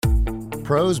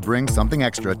Pros bring something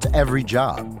extra to every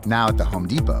job. Now at the Home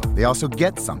Depot, they also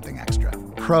get something extra.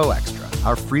 Pro Extra,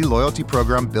 our free loyalty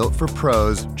program built for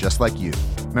pros just like you.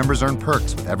 Members earn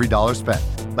perks with every dollar spent,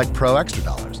 like Pro Extra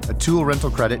Dollars, a tool rental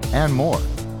credit, and more.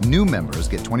 New members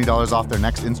get $20 off their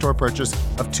next in-store purchase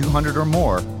of $200 or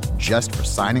more just for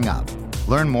signing up.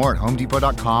 Learn more at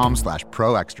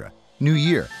homedepot.com/Pro Extra. New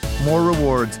year, more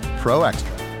rewards, Pro Extra,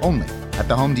 only at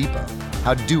the Home Depot.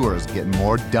 How doers get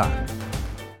more done.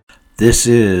 This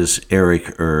is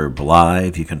Eric Erb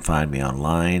Live. You can find me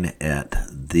online at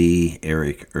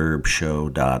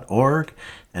theericerbshow.org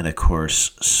and, of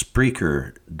course,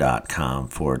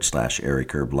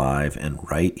 Spreaker.com/Eric Erb Live, and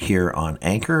right here on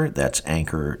Anchor, that's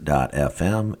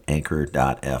anchor.fm,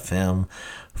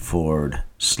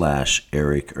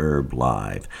 anchor.fm/Eric Erb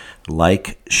Live.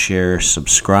 Like, share,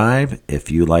 subscribe if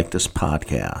you like this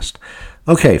podcast.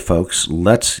 Okay, folks,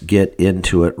 let's get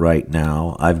into it right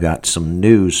now. I've got some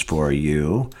news for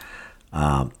you,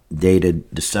 dated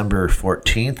December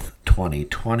 14th,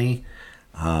 2020,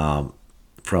 from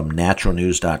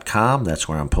naturalnews.com. That's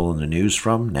where I'm pulling the news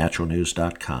from,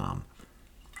 naturalnews.com.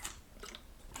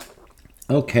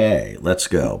 Okay, let's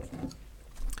go.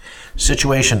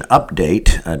 Situation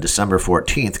update, December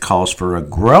 14th, calls for a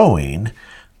growing,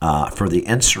 for the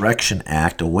Insurrection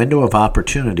Act, a window of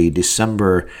opportunity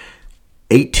December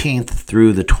 18th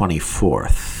through the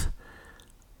 24th.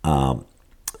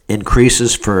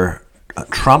 Increases for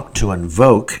Trump to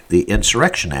invoke the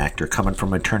Insurrection Act are coming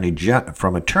from Attorney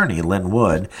Lin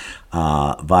Wood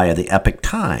via the Epoch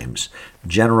Times.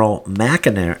 General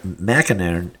McInerney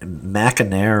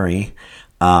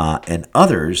and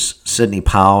others, Sidney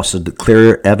Powell, said the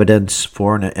clear evidence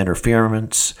foreign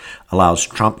interference allows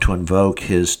Trump to invoke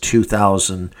his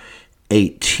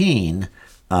 2018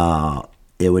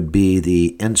 it would be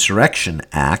the Insurrection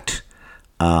Act,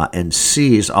 and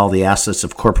seize all the assets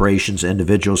of corporations and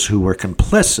individuals who were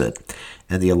complicit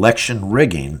in the election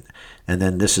rigging. And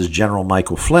then this is General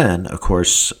Michael Flynn, of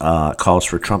course, calls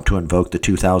for Trump to invoke the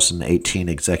 2018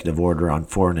 executive order on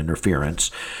foreign interference.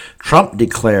 Trump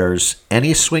declares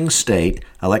any swing state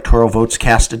electoral votes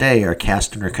cast today are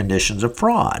cast under conditions of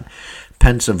fraud.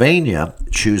 Pennsylvania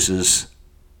chooses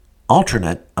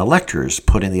alternate electors,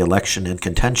 putting the election in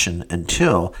contention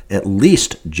until at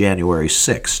least January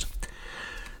 6th.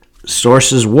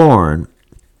 Sources warn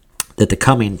that the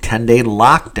coming 10-day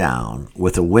lockdown,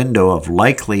 with a window of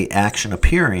likely action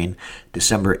appearing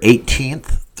December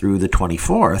 18th through the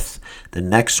 24th, the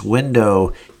next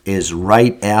window is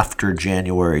right after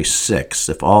January 6th.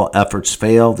 If all efforts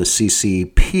fail, the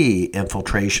CCP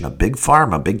infiltration of Big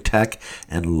Pharma, Big Tech,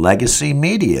 and legacy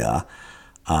media,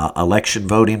 election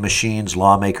voting machines,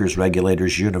 lawmakers,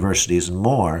 regulators, universities, and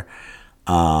more.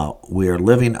 We are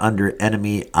living under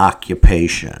enemy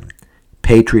occupation.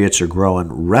 Patriots are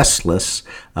growing restless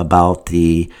about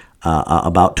to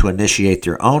initiate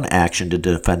their own action to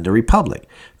defend the republic.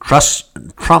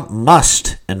 Trump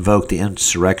must invoke the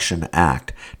Insurrection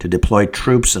Act to deploy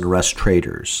troops and arrest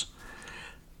traitors.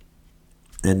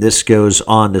 And this goes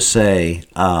on to say,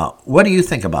 what do you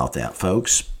think about that,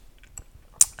 folks?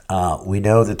 We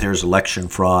know that there's election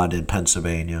fraud in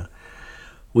Pennsylvania.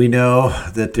 We know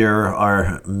that there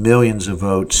are millions of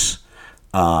votes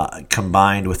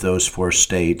combined with those four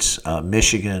states,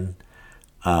 Michigan,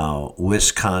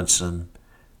 Wisconsin,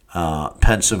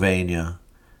 Pennsylvania,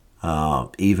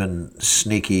 even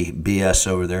sneaky BS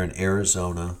over there in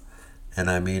Arizona. And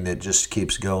I mean, it just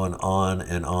keeps going on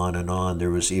and on and on.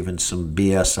 There was even some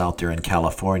BS out there in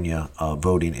California,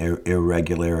 voting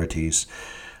irregularities.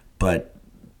 But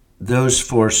those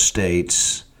four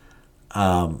states,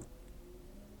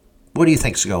 what do you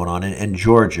think's going on? And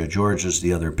Georgia, Georgia's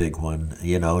the other big one.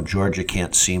 You know, Georgia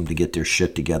can't seem to get their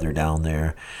shit together down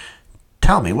there.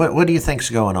 Tell me, what do you think's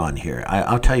going on here?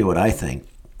 I'll tell you what I think.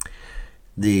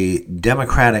 The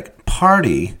Democratic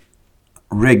Party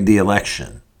rigged the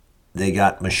election. They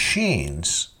got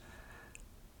machines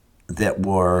that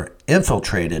were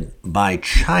infiltrated by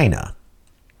China.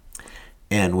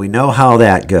 And we know how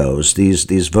that goes.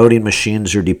 These voting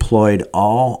machines are deployed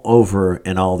all over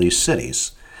in all these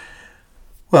cities.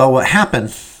 Well, what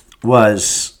happened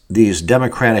was these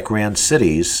Democratic-ran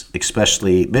cities,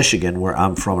 especially Michigan, where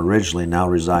I'm from originally, now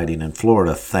residing in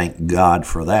Florida, thank God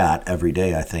for that. Every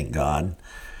day I thank God.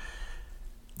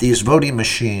 These voting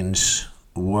machines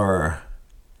were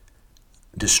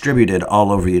distributed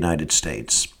all over the United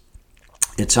States.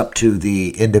 It's up to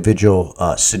the individual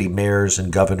city mayors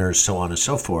and governors, so on and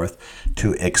so forth,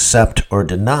 to accept or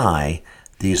deny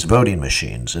these voting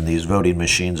machines. And these voting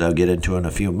machines, I'll get into in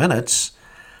a few minutes,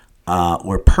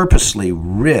 were purposely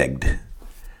rigged.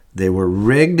 They were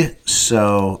rigged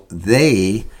so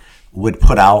they would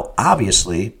put out,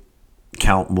 obviously,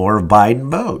 count more of Biden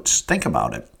votes. Think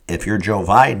about it. If you're Joe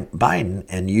Biden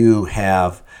and you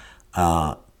have,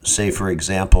 say, for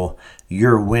example,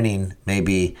 you're winning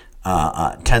maybe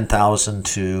 10,000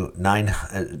 to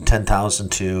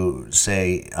 10,000 to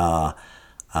say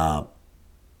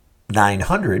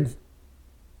 900,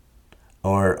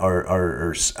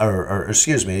 or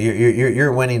excuse me,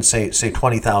 you're winning say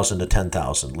 20,000 to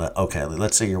 10,000. Okay,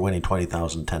 let's say you're winning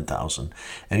 20,000, 10,000,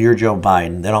 and you're Joe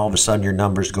Biden. Then all of a sudden your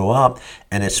numbers go up,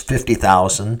 and it's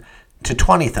 50,000 to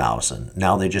 20,000.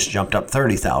 Now they just jumped up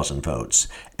 30,000 votes,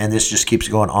 and this just keeps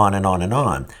going on and on and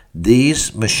on.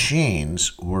 These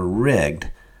machines were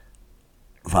rigged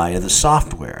via the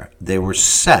software. They were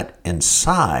set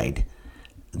inside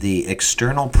the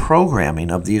external programming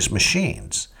of these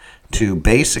machines to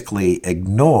basically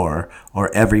ignore,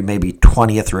 or every maybe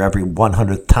 20th or every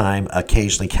 100th time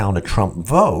occasionally count a Trump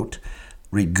vote,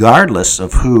 regardless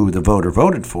of who the voter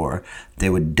voted for. They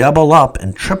would double up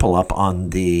and triple up on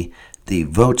the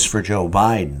votes for Joe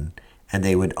Biden, and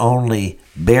they would only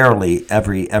barely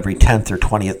every 10th or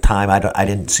 20th time. I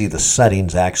didn't see the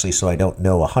settings actually, so I don't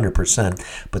know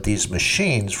 100%, but these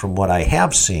machines, from what I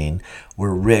have seen,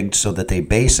 were rigged so that they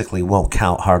basically won't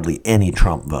count hardly any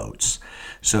Trump votes.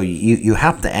 So you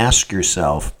have to ask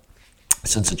yourself,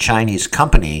 since a Chinese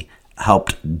company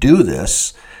helped do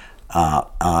this,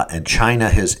 and China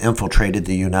has infiltrated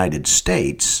the United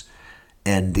States,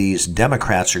 and these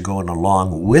Democrats are going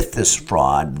along with this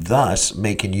fraud, thus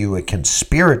making you a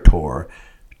conspirator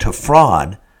to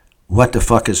fraud, what the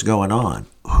fuck is going on?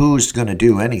 Who's going to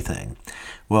do anything?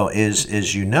 Well,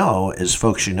 as you know, as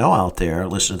folks you know out there,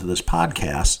 listen to this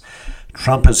podcast,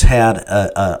 Trump has had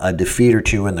a defeat or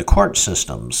two in the court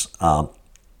systems.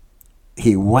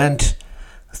 He went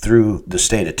through the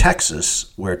state of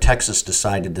Texas, where Texas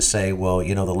decided to say, well,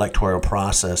 you know, the electoral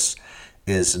process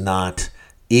is not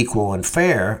equal and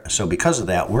fair, so because of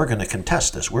that, we're going to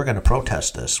contest this. We're going to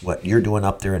protest this. What you're doing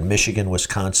up there in Michigan,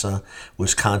 Wisconsin,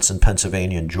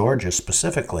 Pennsylvania, and Georgia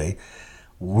specifically,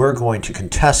 we're going to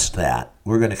contest that.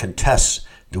 We're going to contest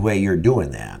the way you're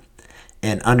doing that.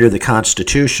 And under the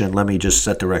Constitution, let me just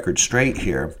set the record straight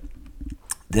here,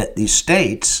 that these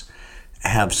states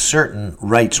have certain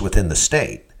rights within the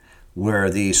state,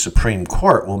 where the Supreme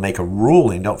Court will make a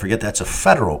ruling. Don't forget, that's a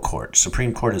federal court.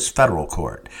 Supreme Court is federal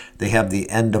court. They have the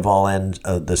end of all end,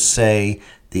 the say,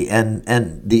 the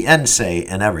end say,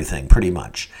 and everything, pretty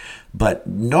much. But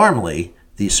normally,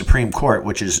 the Supreme Court,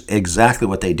 which is exactly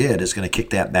what they did, is going to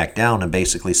kick that back down and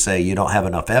basically say, you don't have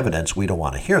enough evidence. We don't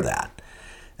want to hear that.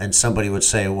 And somebody would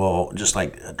say, well, just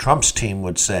like Trump's team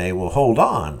would say, well, hold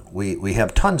on. We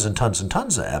have tons and tons and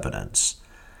tons of evidence.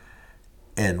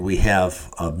 And we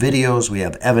have videos, we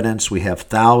have evidence, we have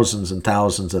thousands and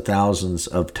thousands and thousands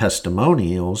of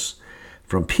testimonials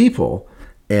from people.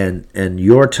 And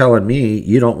you're telling me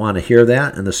you don't want to hear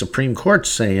that? And the Supreme Court's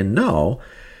saying, no,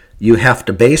 you have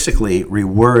to basically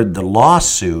reword the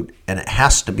lawsuit, and it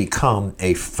has to become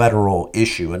a federal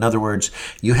issue. In other words,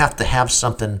 you have to have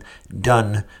something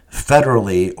done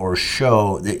federally or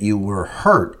show that you were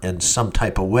hurt in some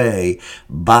type of way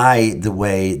by the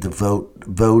way the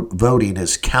voting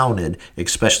is counted,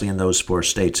 especially in those four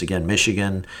states. Again,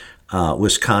 Michigan,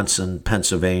 Wisconsin,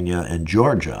 Pennsylvania, and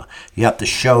Georgia. You have to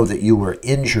show that you were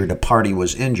injured, a party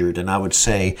was injured. And I would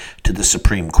say to the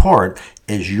Supreme Court,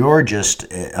 is you're just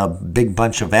a big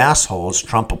bunch of assholes.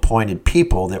 Trump appointed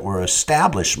people that were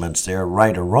establishments there,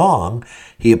 right or wrong.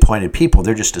 He appointed people.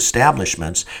 They're just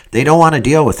establishments. They don't want to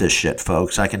deal with this shit,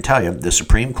 folks. I can tell you, the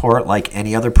Supreme Court, like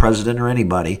any other president or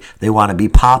anybody, they want to be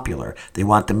popular. They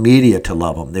want the media to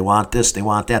love them. They want this, they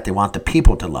want that. They want the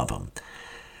people to love them.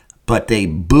 But they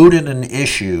booted an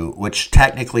issue which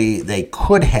technically they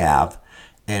could have,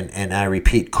 and I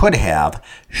repeat, could have,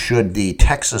 should the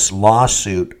Texas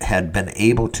lawsuit had been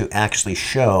able to actually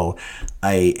show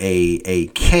a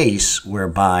case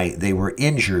whereby they were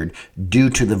injured due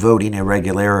to the voting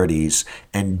irregularities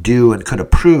and could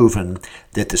have proven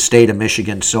that the state of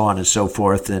Michigan, so on and so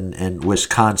forth, and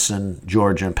Wisconsin,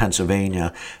 Georgia, and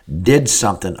Pennsylvania did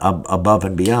something above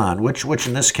and beyond, which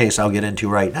in this case I'll get into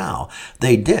right now.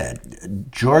 They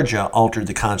did. Georgia altered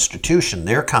the Constitution,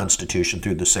 their Constitution,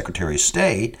 through the Secretary of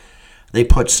State. They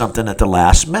put something at the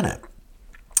last minute.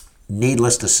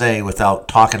 Needless to say, without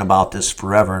talking about this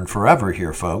forever and forever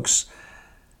here, folks,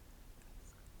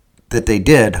 that they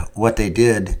did what they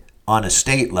did on a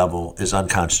state level is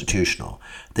unconstitutional.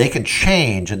 They can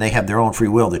change, and they have their own free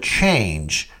will to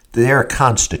change their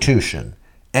constitution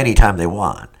anytime they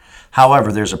want.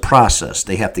 However, there's a process.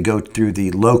 They have to go through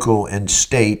the local and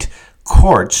state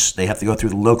courts. They have to go through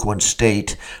the local and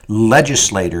state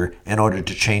legislator in order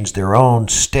to change their own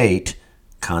state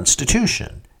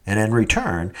constitution. And in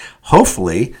return,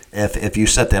 hopefully, if you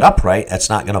set that up right, that's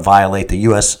not going to violate the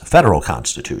U.S. federal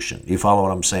constitution. You follow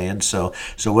what I'm saying? So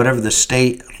whatever the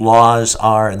state laws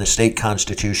are in the state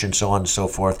constitution, so on and so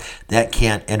forth, that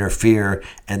can't interfere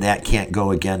and that can't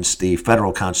go against the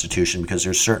federal constitution, because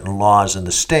there's certain laws in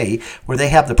the state where they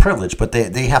have the privilege, but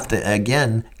they have to,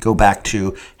 again, go back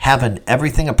to having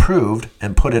everything approved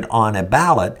and put it on a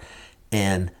ballot,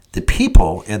 and the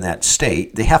people in that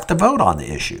state, they have to vote on the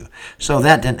issue. So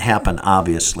that didn't happen,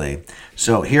 obviously.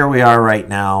 So here we are right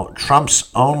now.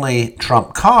 Trump's only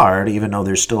trump card, even though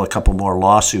there's still a couple more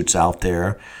lawsuits out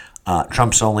there,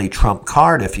 Trump's only trump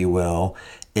card, if you will,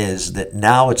 is that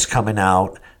now it's coming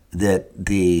out that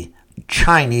the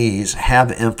Chinese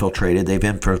have infiltrated. They've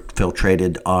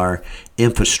infiltrated our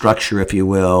infrastructure, if you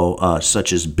will,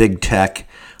 such as big tech,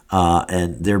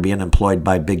 and they're being employed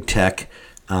by big tech.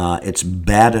 It's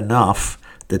bad enough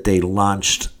that they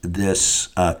launched this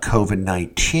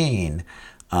COVID-19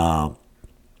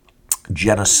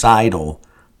 genocidal,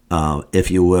 if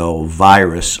you will,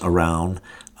 virus around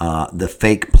the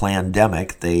fake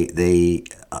pandemic. They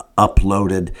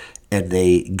uploaded and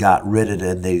they got rid of it,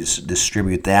 and they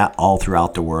distribute that all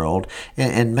throughout the world.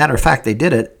 And matter of fact, they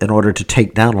did it in order to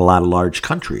take down a lot of large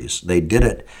countries. They did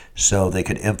it so they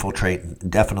could infiltrate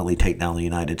and definitely take down the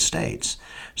United States.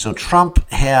 So Trump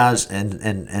has,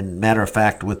 and matter of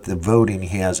fact, with the voting,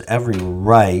 he has every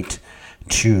right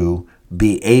to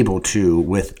be able to,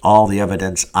 with all the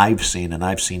evidence I've seen, and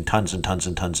I've seen tons and tons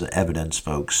and tons of evidence,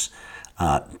 folks.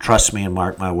 Trust me and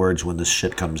mark my words when this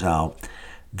shit comes out,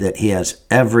 that he has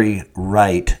every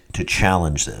right to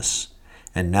challenge this.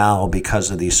 And now,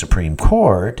 because of the Supreme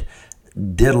Court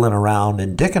diddling around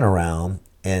and dicking around,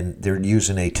 and they're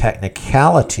using a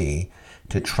technicality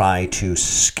to try to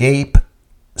scapegoat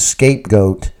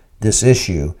this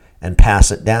issue and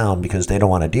pass it down because they don't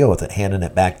want to deal with it, handing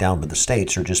it back down to the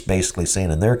states, or just basically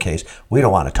saying in their case, we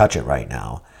don't want to touch it right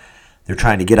now. They're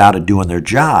trying to get out of doing their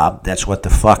job. That's what the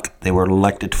fuck they were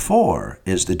elected for,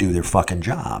 is to do their fucking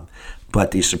job.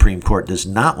 But the Supreme Court does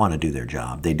not want to do their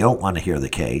job. They don't want to hear the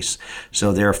case.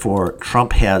 So therefore,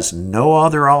 Trump has no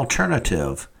other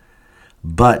alternative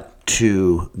but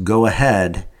to go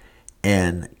ahead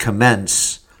and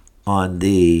commence on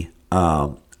the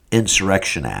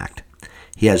Insurrection Act.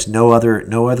 He has no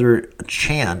other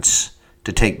chance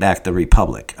to take back the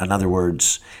republic. In other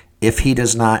words, if he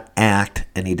does not act,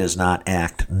 and he does not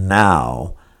act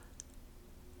now,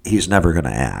 he's never going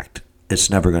to act. It's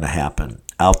never going to happen.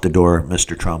 Out the door,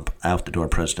 Mr. Trump, out the door,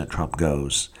 President Trump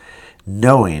goes,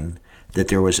 knowing that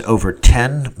there was over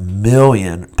 10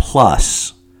 million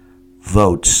plus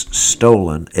votes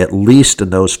stolen, at least in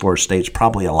those 4 states,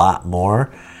 probably a lot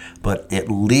more, but at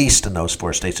least in those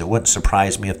 4 states. It wouldn't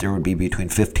surprise me if there would be between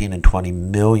 15 and 20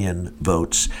 million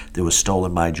votes that was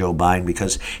stolen by Joe Biden,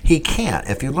 because he can't.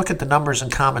 If you look at the numbers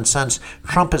and common sense,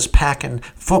 Trump is packing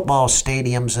football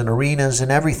stadiums and arenas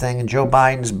and everything, and Joe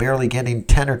Biden's barely getting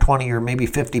 10 or 20 or maybe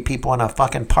 50 people in a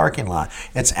fucking parking lot.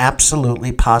 It's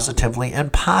absolutely, positively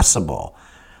impossible.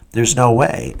 There's no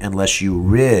way, unless you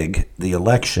rig the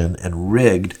election and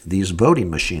rigged these voting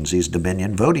machines, these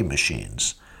Dominion voting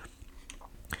machines.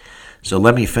 So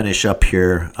let me finish up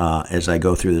here as I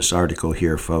go through this article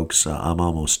here, folks. I'm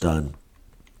almost done.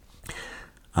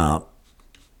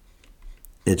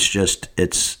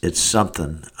 It's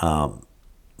something.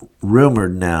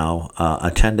 Rumored now, a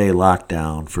 10-day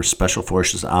lockdown for special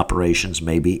forces operations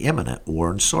may be imminent.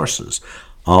 Warren sources.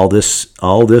 All this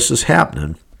is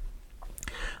happening.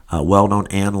 Well-known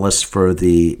analyst for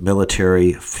the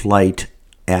military flight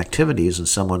activities and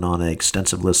someone on an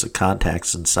extensive list of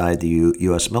contacts inside the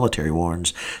U.S. military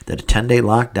warns that a 10-day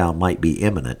lockdown might be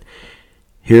imminent.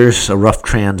 Here's a rough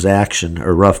transcription,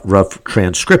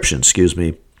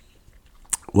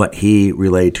 what he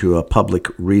relayed to a public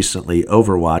recently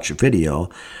Overwatch video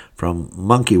from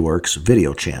Monkeyworks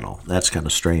video channel. That's kind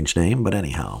of a strange name, but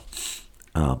anyhow,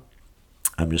 I'm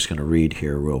just going to read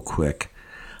here real quick.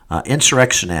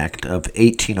 Insurrection Act of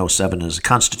 1807 is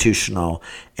constitutional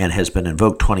and has been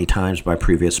invoked 20 times by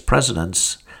previous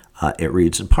presidents. It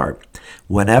reads in part,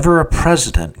 whenever a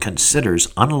president considers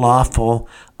unlawful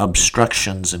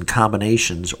obstructions and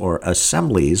combinations or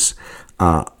assemblies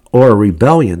or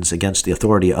rebellions against the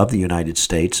authority of the United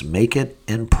States make it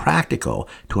impractical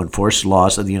to enforce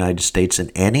laws of the United States in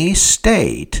any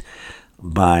state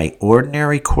by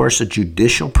ordinary course of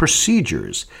judicial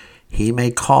procedures, he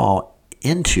may call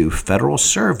into federal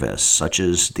service, such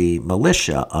as the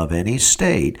militia of any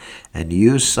state, and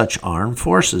use such armed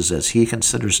forces as he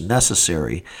considers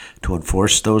necessary to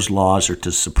enforce those laws or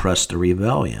to suppress the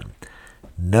rebellion.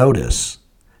 Notice,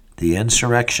 the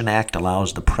Insurrection Act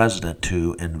allows the president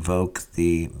to invoke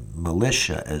the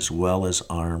militia as well as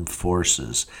armed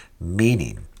forces,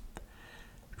 meaning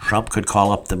Trump could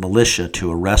call up the militia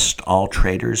to arrest all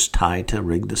traitors tied to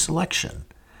rig this election.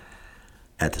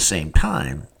 At the same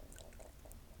time,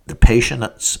 the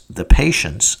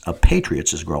patience of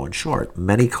patriots is growing short.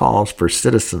 Many calls for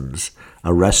citizens'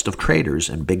 arrest of traitors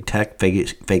in big tech,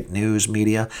 fake news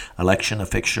media, election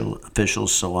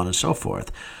officials, so on and so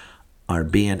forth, are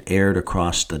being aired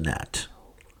across the net.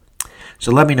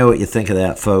 So let me know what you think of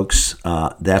that, folks.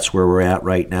 That's where we're at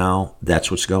right now.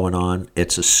 That's what's going on.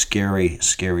 It's a scary.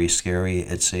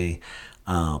 It's a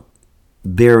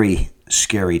very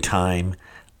scary time.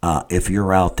 If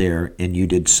you're out there and you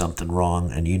did something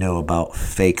wrong and you know about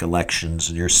fake elections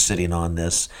and you're sitting on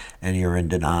this and you're in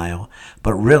denial.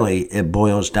 But really, it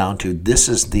boils down to this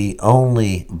is the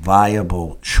only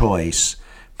viable choice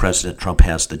President Trump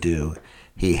has to do.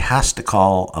 He has to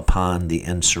call upon the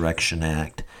Insurrection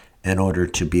Act in order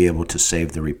to be able to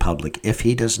save the republic. If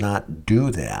he does not do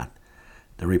that,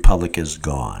 the republic is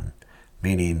gone.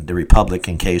 Meaning the republic,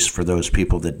 in case for those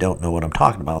people that don't know what I'm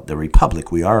talking about, the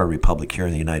republic, we are a republic here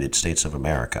in the United States of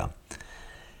America.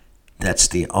 That's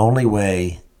the only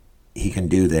way he can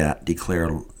do that,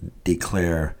 declare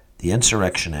the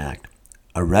Insurrection Act,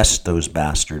 arrest those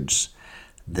bastards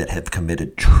that have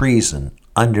committed treason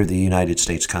under the United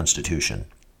States Constitution.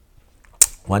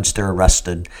 Once they're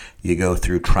arrested, you go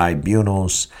through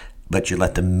tribunals, but you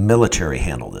let the military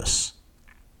handle this.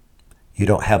 You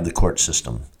don't have the court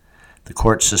system. The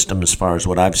court system, as far as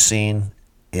what I've seen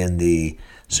in the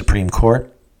Supreme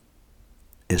Court,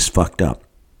 is fucked up.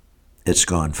 It's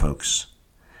gone, folks.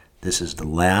 This is the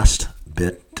last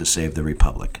bit to save the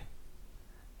republic.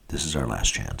 This is our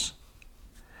last chance.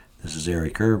 This is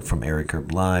Eric Erb from Eric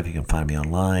Erb Live. You can find me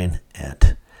online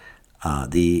at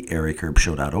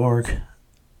theericerbshow.org,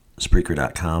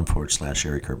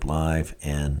 Spreaker.com/Eric Erb Live,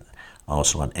 and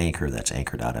also on Anchor. That's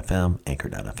anchor.fm/Eric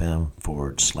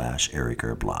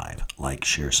Erb Live. Like,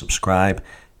 share, subscribe.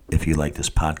 If you like this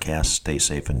podcast, stay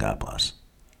safe and God bless.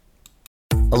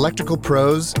 Electrical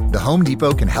pros, the Home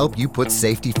Depot can help you put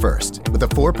safety first with a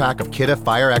 4-pack of Kidde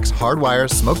FireX hardwire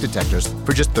smoke detectors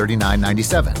for just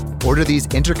 $39.97. Order these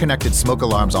interconnected smoke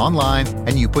alarms online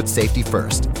and you put safety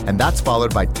first. And that's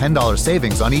followed by $10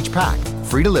 savings on each pack,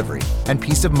 free delivery, and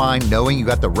peace of mind knowing you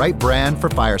got the right brand for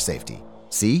fire safety.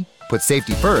 See? Put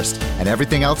safety first and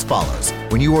everything else follows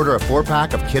when you order a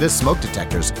 4-pack of Kidde smoke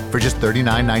detectors for just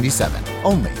 $39.97.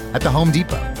 Only at the Home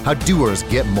Depot. How doers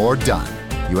get more done.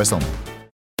 U.S. only.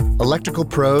 Electrical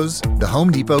pros, the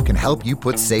Home Depot can help you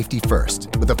put safety first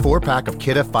with a 4-pack of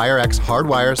Kidde FireX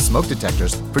hardwire smoke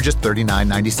detectors for just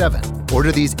 $39.97.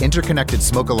 Order these interconnected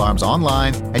smoke alarms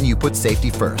online and you put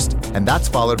safety first. And that's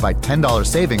followed by $10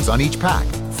 savings on each pack,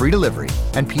 free delivery,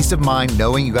 and peace of mind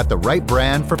knowing you got the right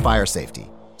brand for fire safety.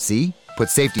 See? Put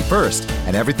safety first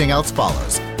and everything else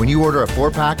follows when you order a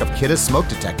 4-pack of Kidde smoke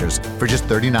detectors for just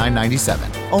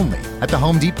 $39.97. Only at the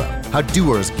Home Depot. How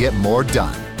doers get more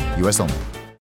done. U.S. only.